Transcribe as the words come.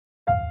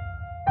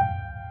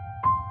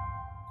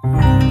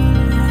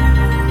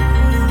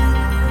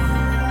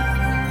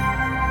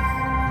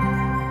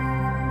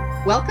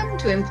Welcome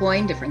to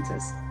Employing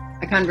Differences,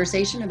 a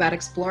conversation about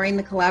exploring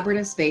the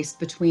collaborative space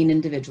between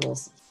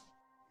individuals.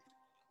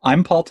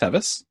 I'm Paul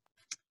Tevis.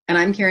 And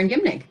I'm Karen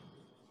Gimnig.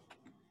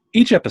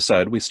 Each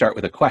episode, we start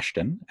with a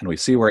question and we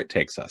see where it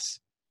takes us.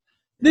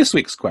 This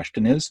week's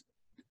question is,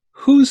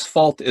 whose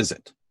fault is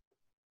it?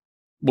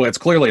 Well, it's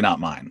clearly not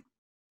mine.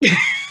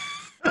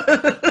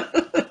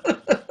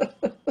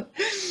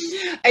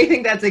 I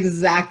think that's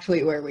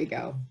exactly where we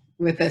go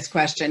with this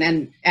question.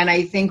 And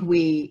I think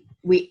we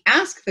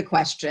ask the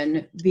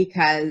question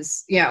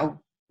because,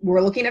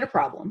 we're looking at a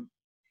problem.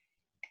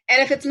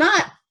 And if it's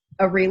not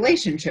a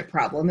relationship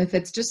problem, if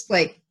it's just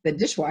like the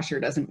dishwasher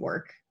doesn't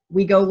work,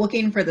 we go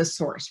looking for the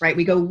source, right?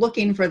 We go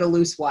looking for the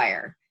loose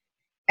wire.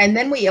 And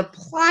then we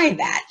apply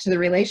that to the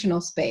relational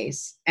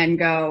space and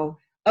go,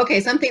 okay,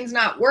 something's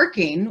not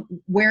working.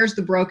 Where's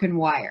the broken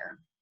wire?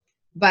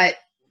 But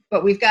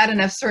we've got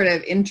enough sort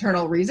of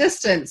internal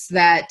resistance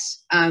that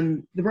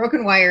the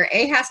broken wire,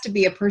 A, has to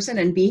be a person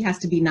and B, has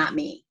to be not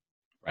me.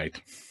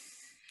 Right.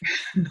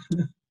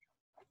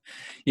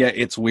 Yeah,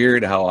 it's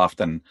weird how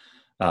often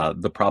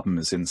the problem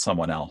is in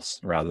someone else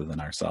rather than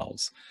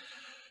ourselves.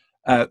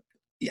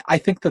 I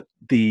think that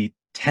the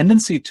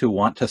tendency to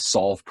want to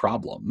solve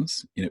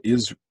problems,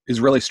 is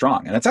really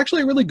strong. And it's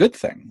actually a really good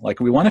thing.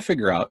 Like, we want to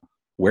figure out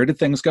where did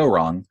things go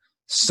wrong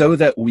so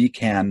that we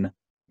can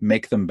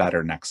make them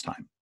better next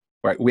time.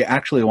 Right? We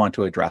actually want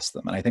to address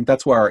them. And I think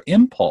that's where our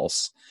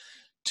impulse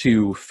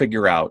to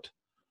figure out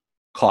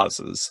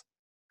causes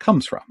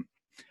comes from.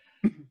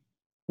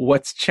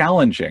 What's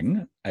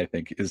challenging, I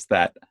think, is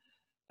that,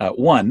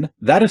 one,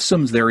 that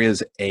assumes there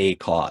is a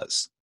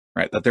cause,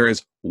 right? That there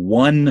is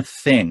one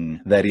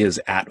thing that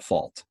is at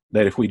fault.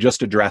 That if we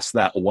just address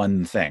that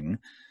one thing,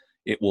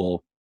 it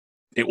will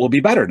be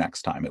better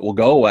next time. It will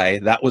go away.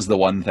 That was the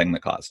one thing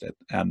that caused it.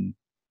 And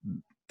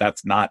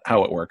that's not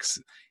how it works.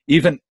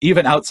 Even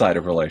outside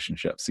of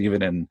relationships,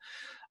 even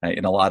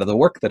in a lot of the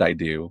work that I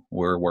do,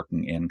 we're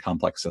working in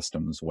complex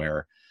systems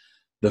where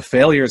the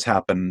failures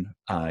happen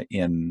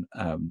in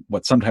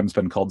what's sometimes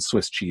been called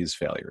Swiss cheese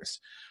failures,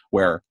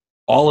 where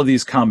all of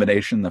these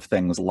combination of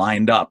things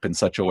lined up in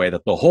such a way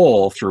that the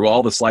whole, through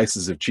all the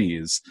slices of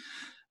cheese,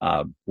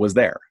 was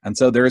there. And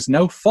so there is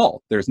no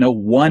fault. There's no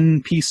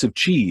one piece of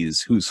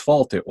cheese whose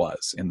fault it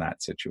was in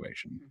that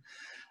situation.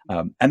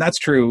 And that's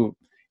true,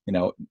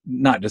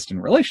 not just in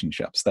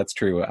relationships. That's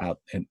true out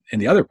in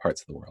the other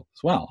parts of the world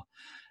as well.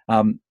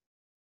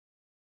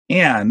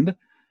 And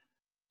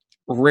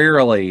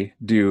rarely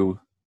do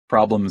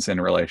problems in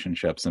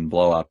relationships and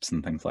blow-ups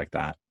and things like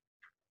that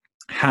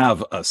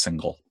have a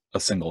single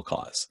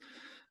cause,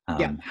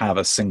 have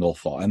a single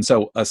fault. And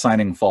so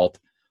assigning fault,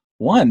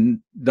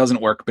 one, doesn't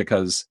work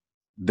because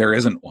there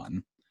isn't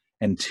one,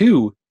 and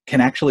two, can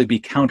actually be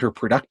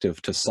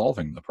counterproductive to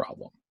solving the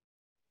problem.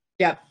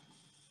 Yep.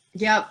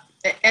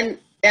 And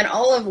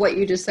all of what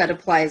you just said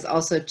applies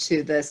also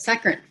to the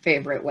second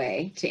favorite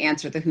way to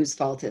answer the whose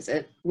fault is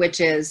it,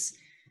 which is,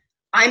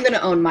 I'm going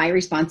to own my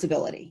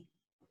responsibility.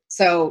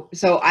 So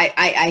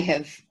I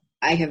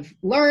have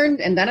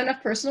learned and done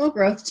enough personal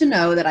growth to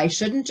know that I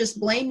shouldn't just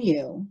blame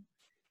you.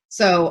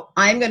 So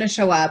I'm going to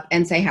show up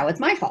and say how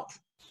it's my fault.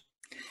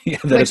 Yeah,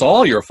 it's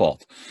all your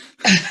fault.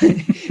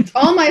 It's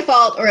all my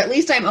fault, or at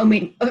least I'm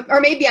owning,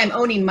 or maybe I'm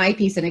owning my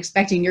piece and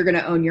expecting you're going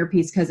to own your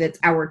piece because it's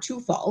our two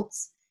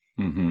faults.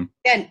 Mm-hmm.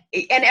 And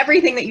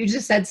everything that you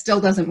just said still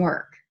doesn't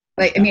work.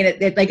 Like, I mean,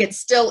 it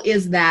still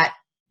is that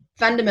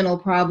fundamental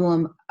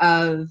problem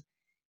of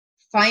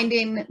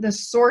finding the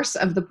source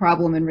of the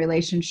problem in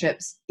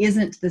relationships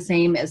isn't the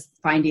same as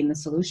finding the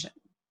solution.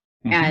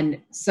 Mm-hmm.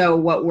 And so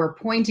what we're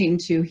pointing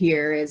to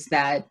here is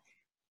that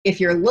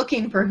if you're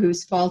looking for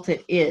whose fault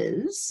it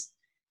is,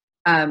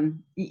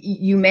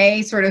 you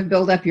may sort of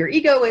build up your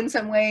ego in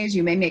some ways.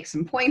 You may make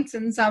some points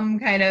in some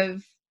kind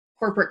of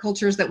corporate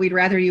cultures that we'd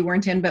rather you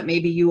weren't in, but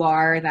maybe you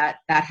are.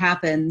 That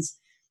happens.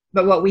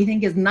 But what we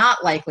think is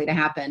not likely to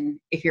happen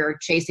if you're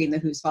chasing the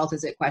whose fault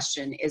is it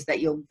question is that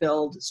you'll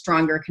build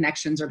stronger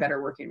connections or better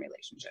working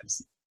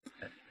relationships.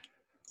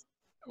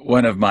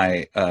 One of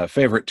my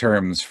favorite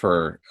terms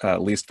for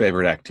least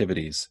favorite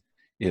activities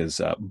is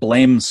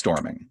blame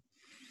storming,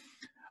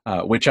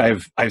 which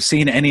I've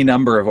seen any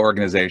number of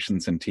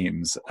organizations and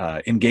teams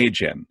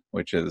engage in,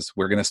 which is,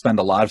 we're going to spend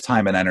a lot of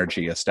time and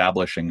energy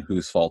establishing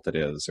whose fault it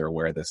is or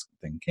where this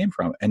thing came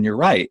from. And you're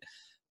right,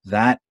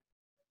 that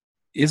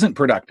isn't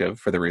productive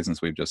for the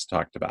reasons we've just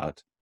talked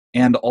about.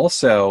 And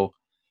also,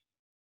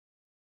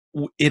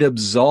 it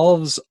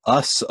absolves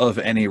us of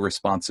any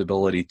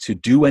responsibility to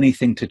do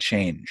anything to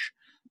change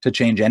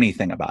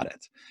anything about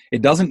it.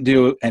 It doesn't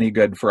do any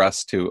good for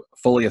us to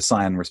fully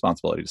assign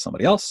responsibility to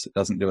somebody else. It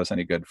doesn't do us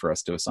any good for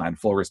us to assign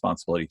full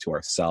responsibility to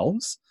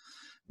ourselves,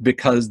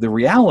 because the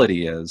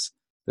reality is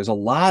there's a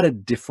lot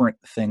of different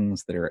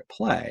things that are at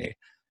play.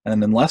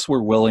 And unless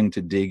we're willing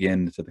to dig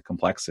into the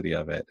complexity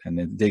of it and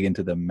then dig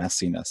into the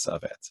messiness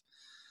of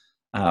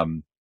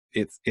it,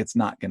 it's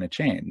not going to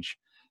change.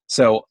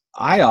 So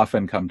I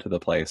often come to the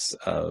place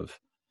of,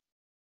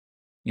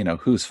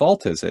 whose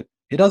fault is it?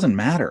 It doesn't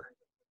matter,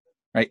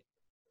 right?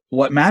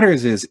 What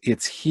matters is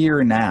it's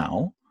here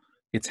now.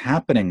 It's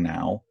happening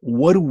now.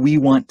 What do we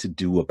want to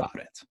do about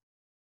it?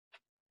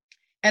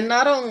 And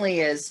not only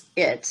is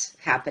it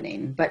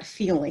happening, but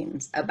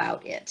feelings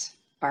about it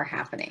are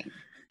happening.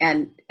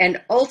 And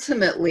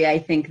ultimately, I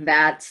think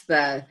that's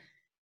the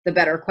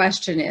better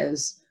question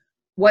is,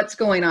 what's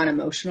going on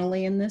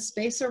emotionally in this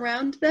space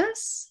around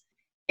this?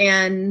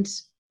 And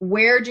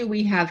where do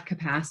we have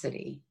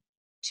capacity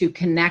to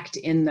connect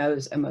in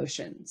those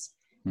emotions?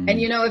 And,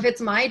 if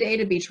it's my day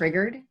to be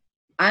triggered,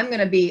 I'm going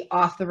to be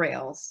off the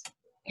rails.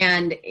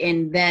 And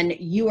then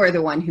you are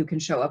the one who can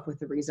show up with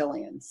the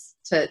resilience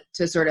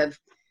to sort of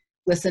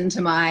listen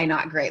to my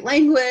not great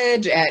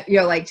language,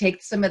 and,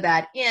 take some of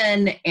that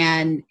in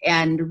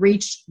and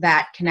reach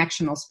that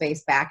connectional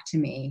space back to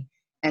me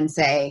and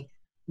say,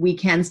 we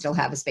can still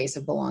have a space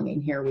of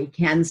belonging here. We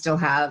can still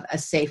have a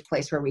safe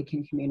place where we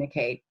can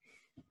communicate.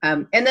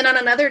 And then on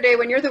another day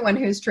when you're the one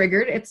who's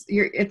triggered,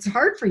 it's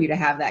hard for you to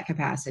have that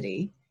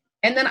capacity.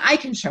 And then I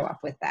can show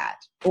up with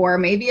that. Or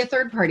maybe a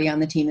third party on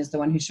the team is the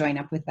one who's showing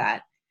up with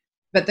that.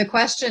 But the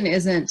question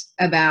isn't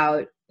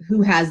about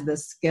who has the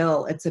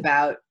skill. It's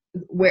about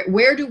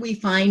where do we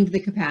find the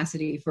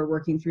capacity for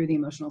working through the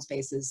emotional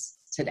spaces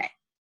today?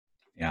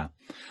 Yeah.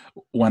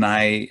 When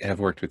I have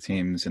worked with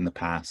teams in the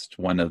past,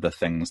 one of the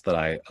things that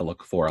I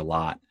look for a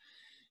lot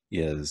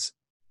is,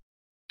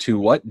 to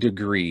what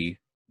degree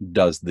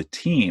does the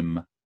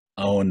team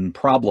own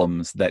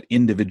problems that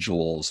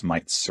individuals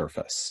might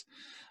surface?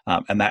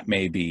 And that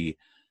may be,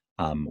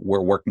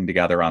 we're working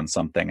together on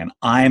something and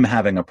I'm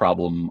having a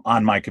problem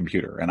on my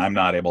computer and I'm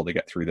not able to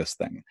get through this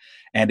thing.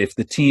 And if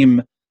the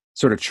team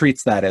sort of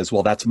treats that as,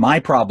 well, that's my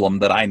problem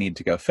that I need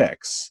to go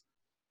fix,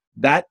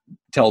 that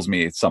tells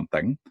me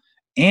something.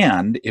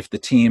 And if the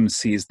team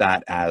sees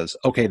that as,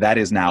 okay, that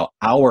is now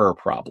our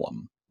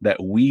problem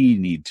that we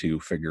need to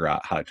figure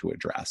out how to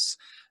address,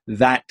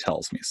 that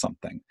tells me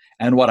something.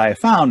 And what I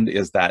found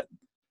is that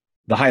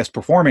the highest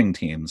performing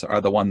teams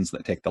are the ones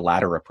that take the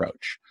latter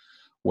approach,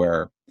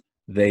 where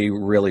they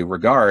really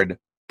regard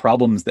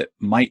problems that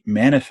might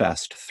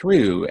manifest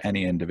through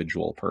any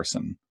individual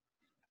person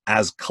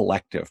as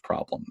collective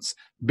problems,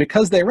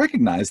 because they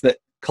recognize that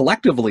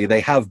collectively they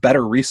have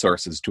better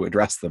resources to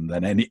address them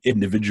than any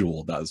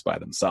individual does by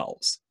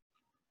themselves.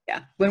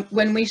 Yeah.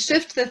 When we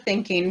shift the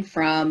thinking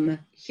from,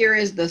 here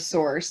is the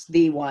source,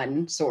 the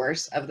one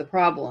source of the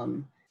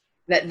problem,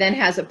 that then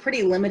has a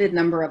pretty limited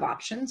number of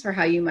options for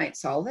how you might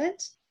solve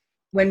it.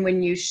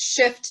 When you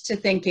shift to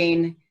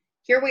thinking,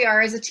 here we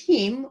are as a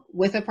team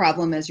with a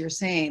problem, as you're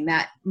saying,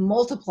 that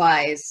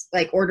multiplies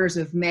like orders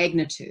of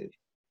magnitude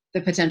the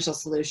potential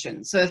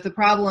solution. So if the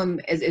problem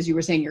is, as you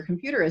were saying, your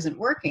computer isn't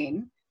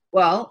working,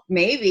 well,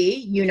 maybe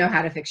you know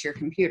how to fix your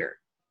computer.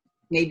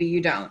 Maybe you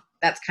don't.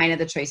 That's kind of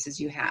the choices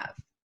you have.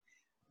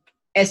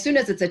 As soon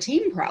as it's a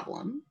team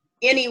problem,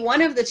 any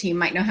one of the team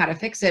might know how to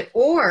fix it,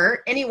 or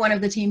any one of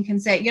the team can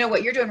say,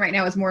 what you're doing right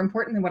now is more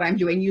important than what I'm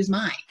doing, use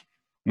mine.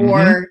 Mm-hmm.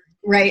 Or,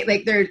 right,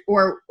 like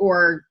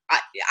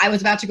I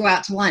was about to go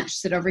out to lunch,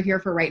 sit over here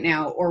for right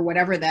now, or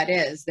whatever that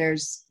is. There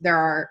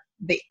are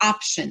the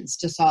options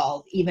to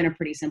solve even a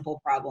pretty simple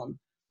problem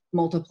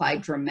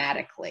multiplied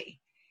dramatically.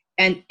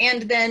 And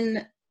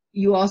then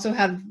you also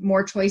have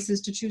more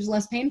choices to choose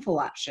less painful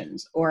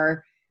options,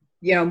 or,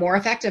 more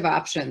effective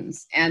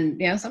options.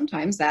 And,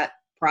 sometimes that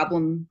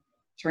problem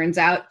turns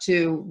out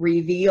to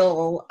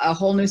reveal a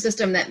whole new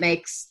system that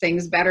makes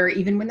things better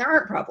even when there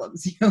aren't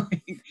problems.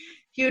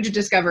 Huge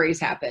discoveries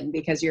happen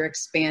because you're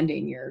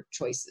expanding your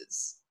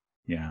choices.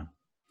 Yeah.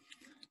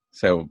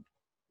 So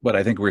what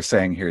I think we're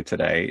saying here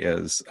today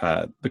is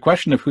the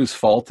question of whose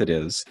fault it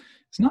is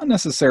not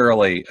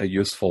necessarily a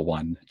useful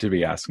one to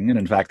be asking. And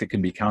in fact, it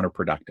can be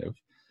counterproductive.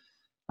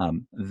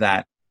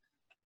 That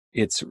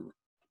it's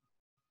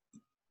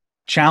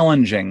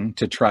challenging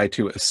to try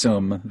to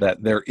assume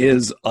that there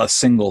is a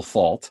single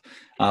fault.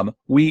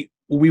 We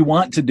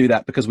want to do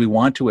that because we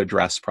want to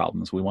address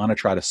problems. We want to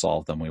try to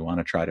solve them. We want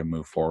to try to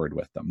move forward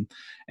with them.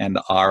 And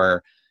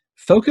our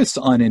focus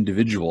on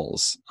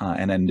individuals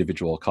and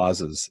individual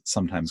causes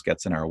sometimes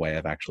gets in our way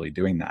of actually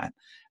doing that.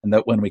 And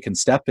that when we can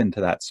step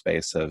into that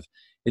space of,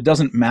 it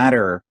doesn't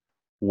matter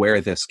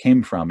where this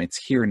came from, it's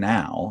here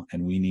now,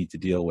 and we need to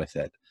deal with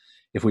it.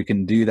 If we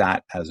can do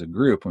that as a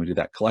group, and we do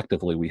that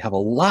collectively, we have a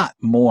lot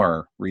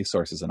more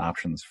resources and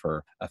options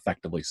for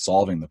effectively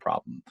solving the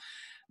problem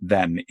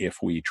than if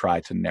we try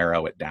to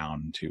narrow it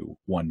down to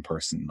one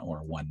person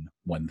or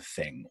one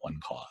thing, one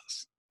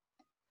cause.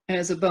 And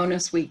as a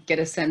bonus, we get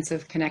a sense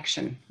of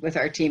connection with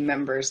our team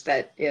members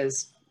that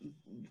is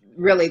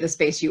really the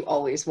space you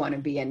always want to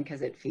be in,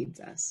 because it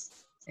feeds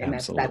us. And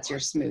that's your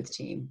smooth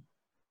team.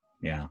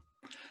 Yeah.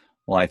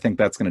 Well, I think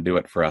that's going to do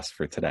it for us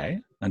for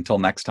today. Until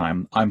next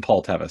time, I'm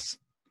Paul Tevis.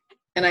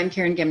 And I'm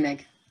Karen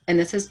Gimnig. And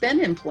this has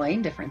been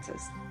Employing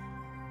Differences.